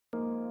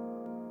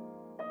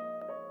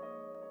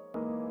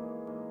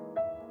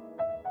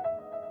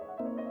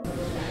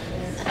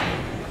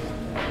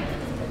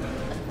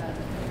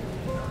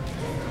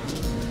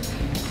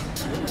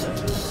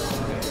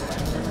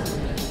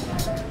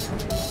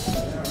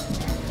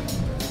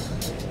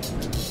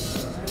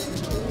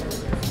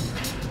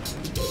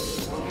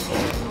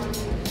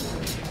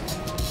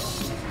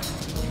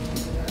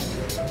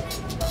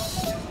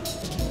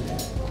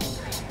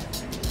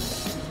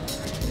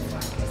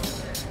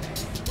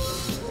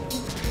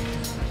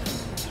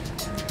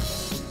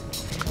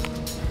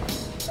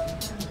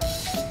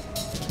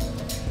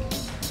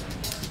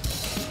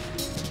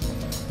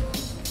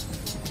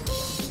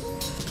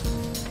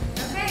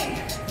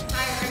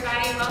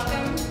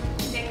welcome.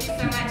 Thank you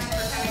so much for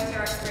coming to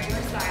our spring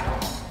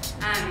recital.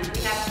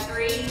 We have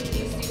 3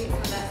 new students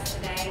with us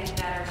today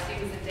that are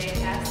students of Dave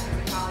Hess,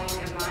 who's a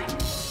colleague of mine,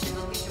 and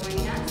they'll be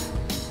joining us.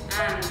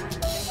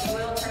 If you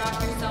will, turn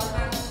off your cell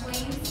phones,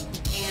 please,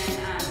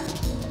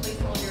 and please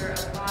hold your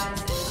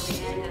applause until the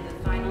end of the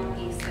final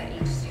piece that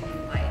each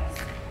student plays.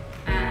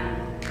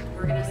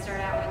 We're going to start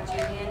out with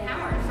Julian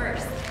Howard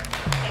first.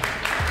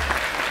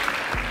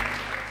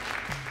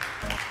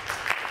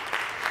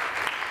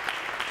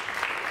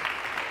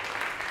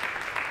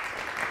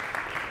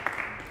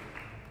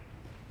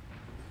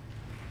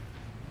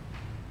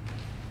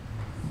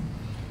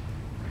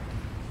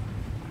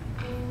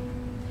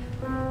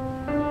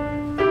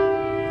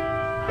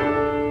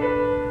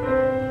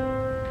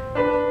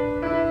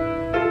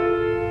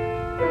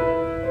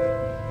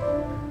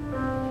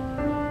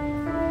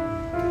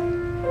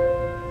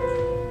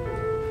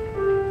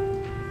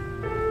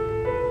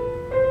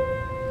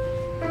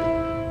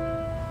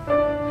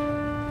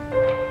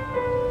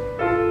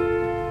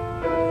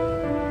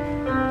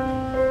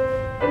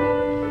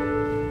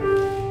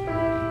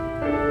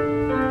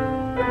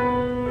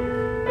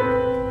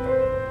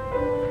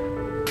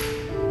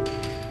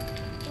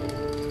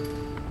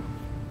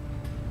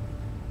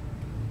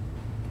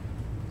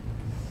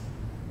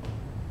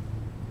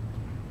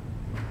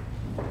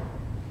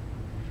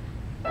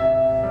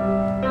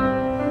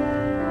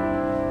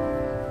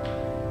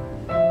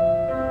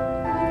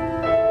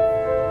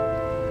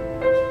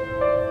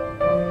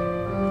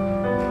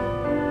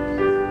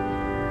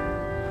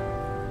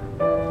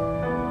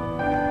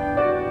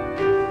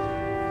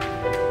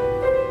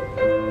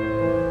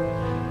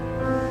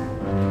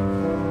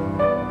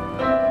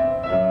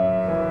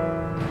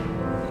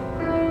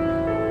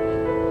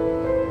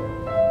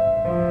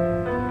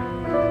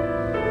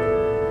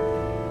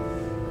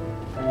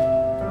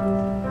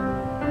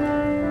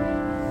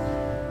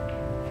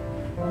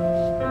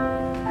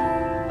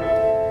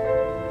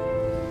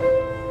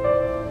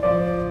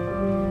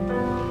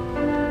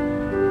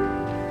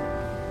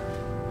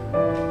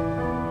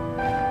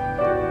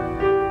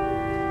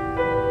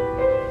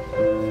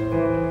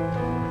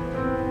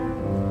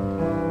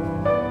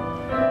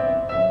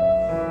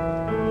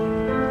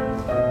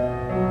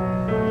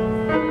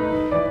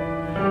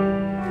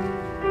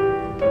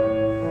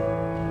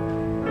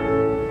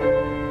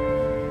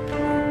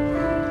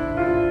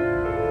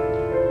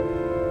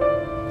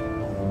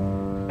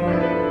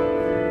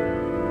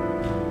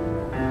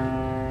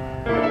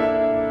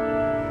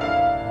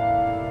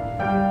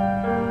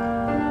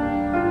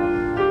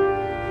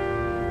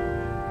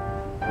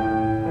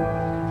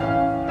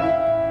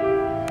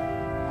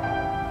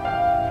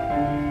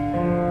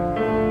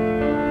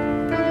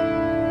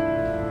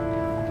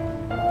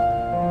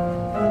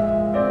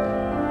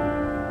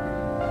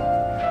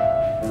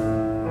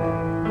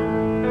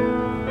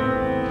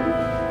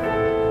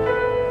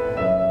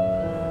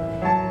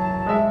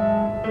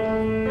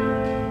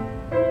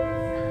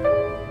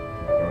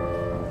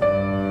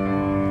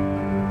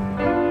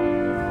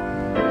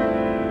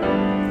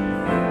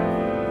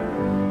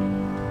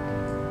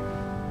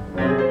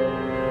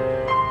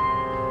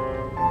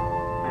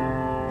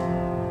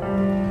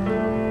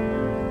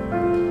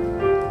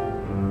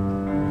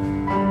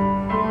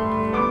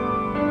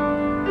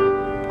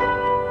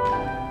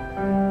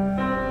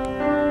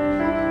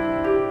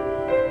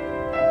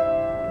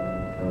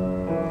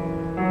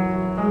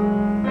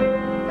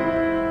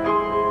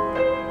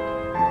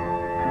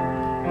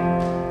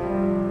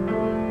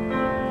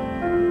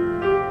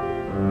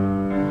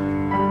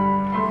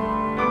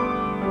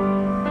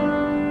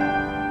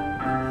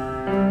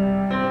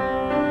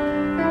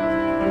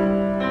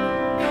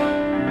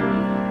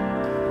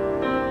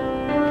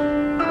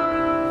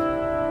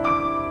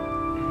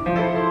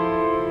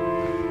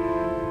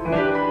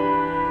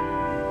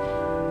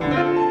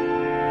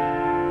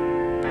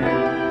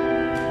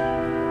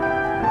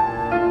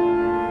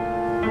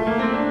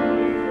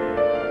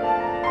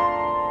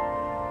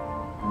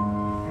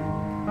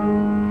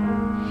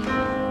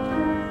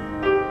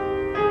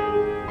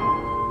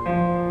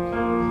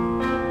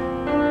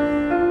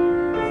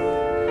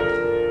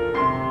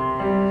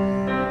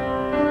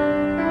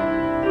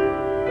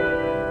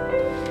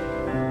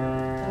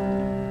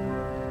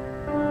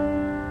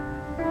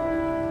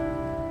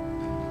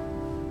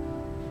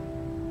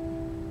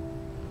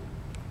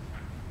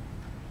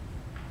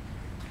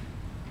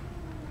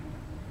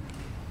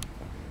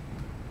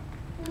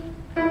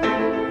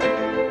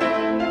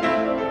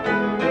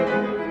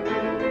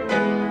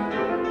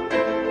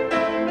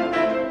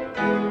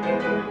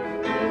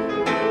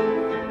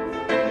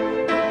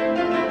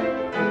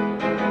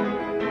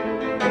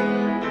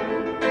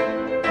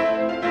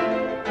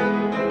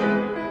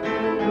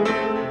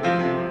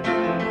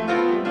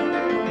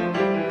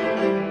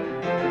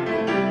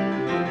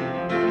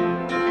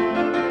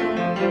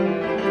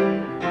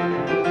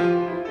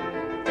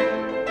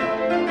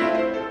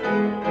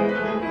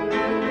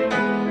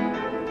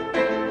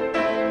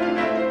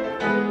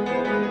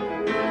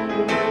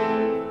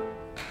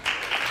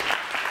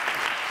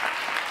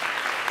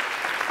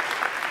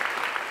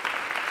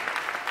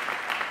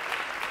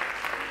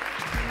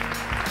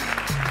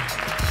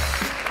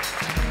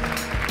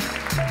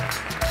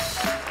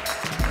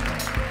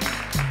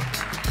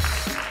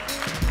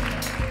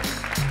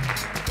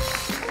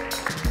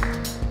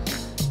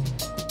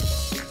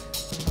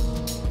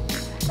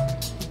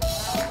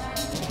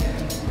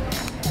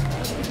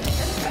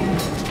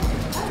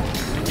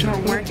 You're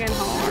working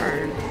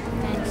hard.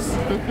 Thanks.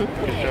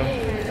 What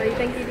do you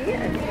think you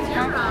did?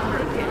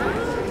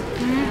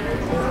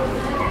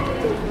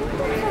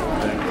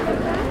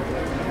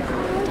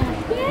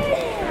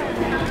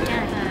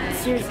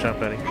 Seriously. Good job,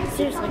 buddy.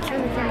 Seriously,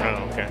 turn the camera.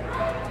 Oh, okay.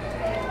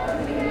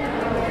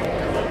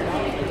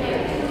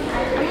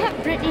 I'm not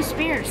Britney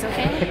Spears,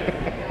 okay?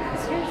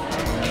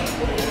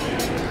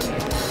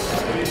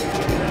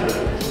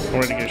 I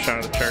wanted to get a shot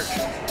of the church.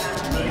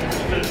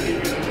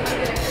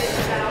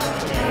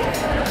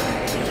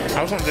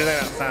 I was going to do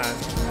that outside.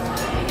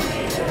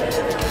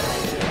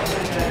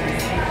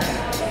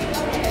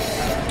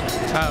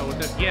 Oh, with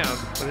the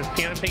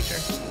piano picture?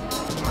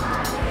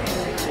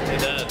 It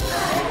does.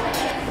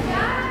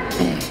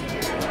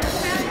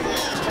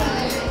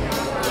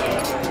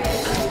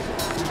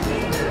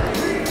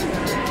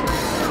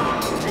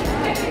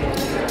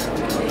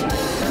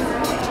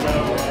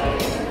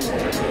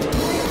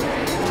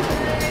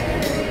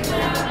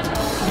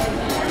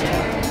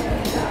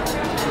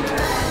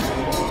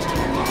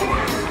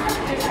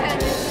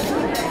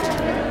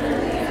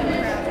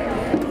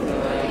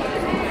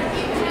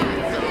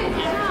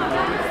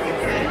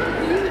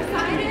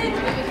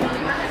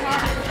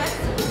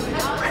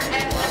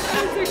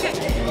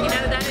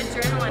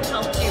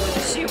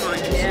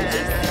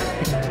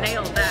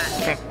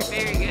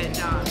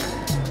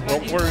 Well,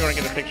 we're going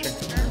to get a picture.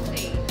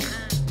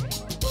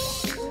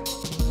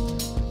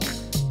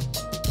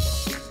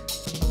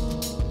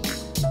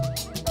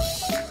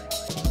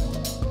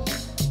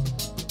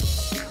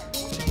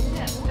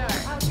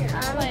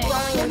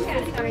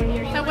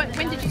 So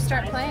when did you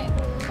start playing?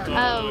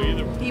 Oh,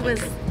 He was,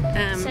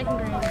 second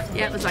grade.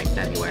 yeah, it was like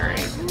February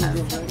of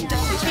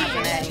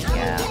 2008,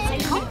 yeah.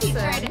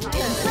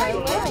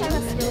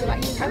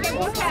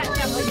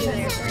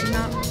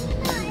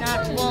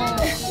 Not well.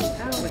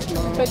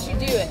 But you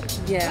do it.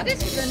 Yeah.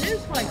 This is a new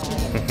place.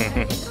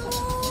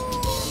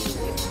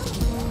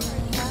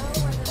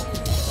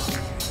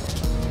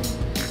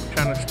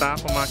 Trying to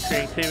stifle my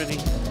creativity.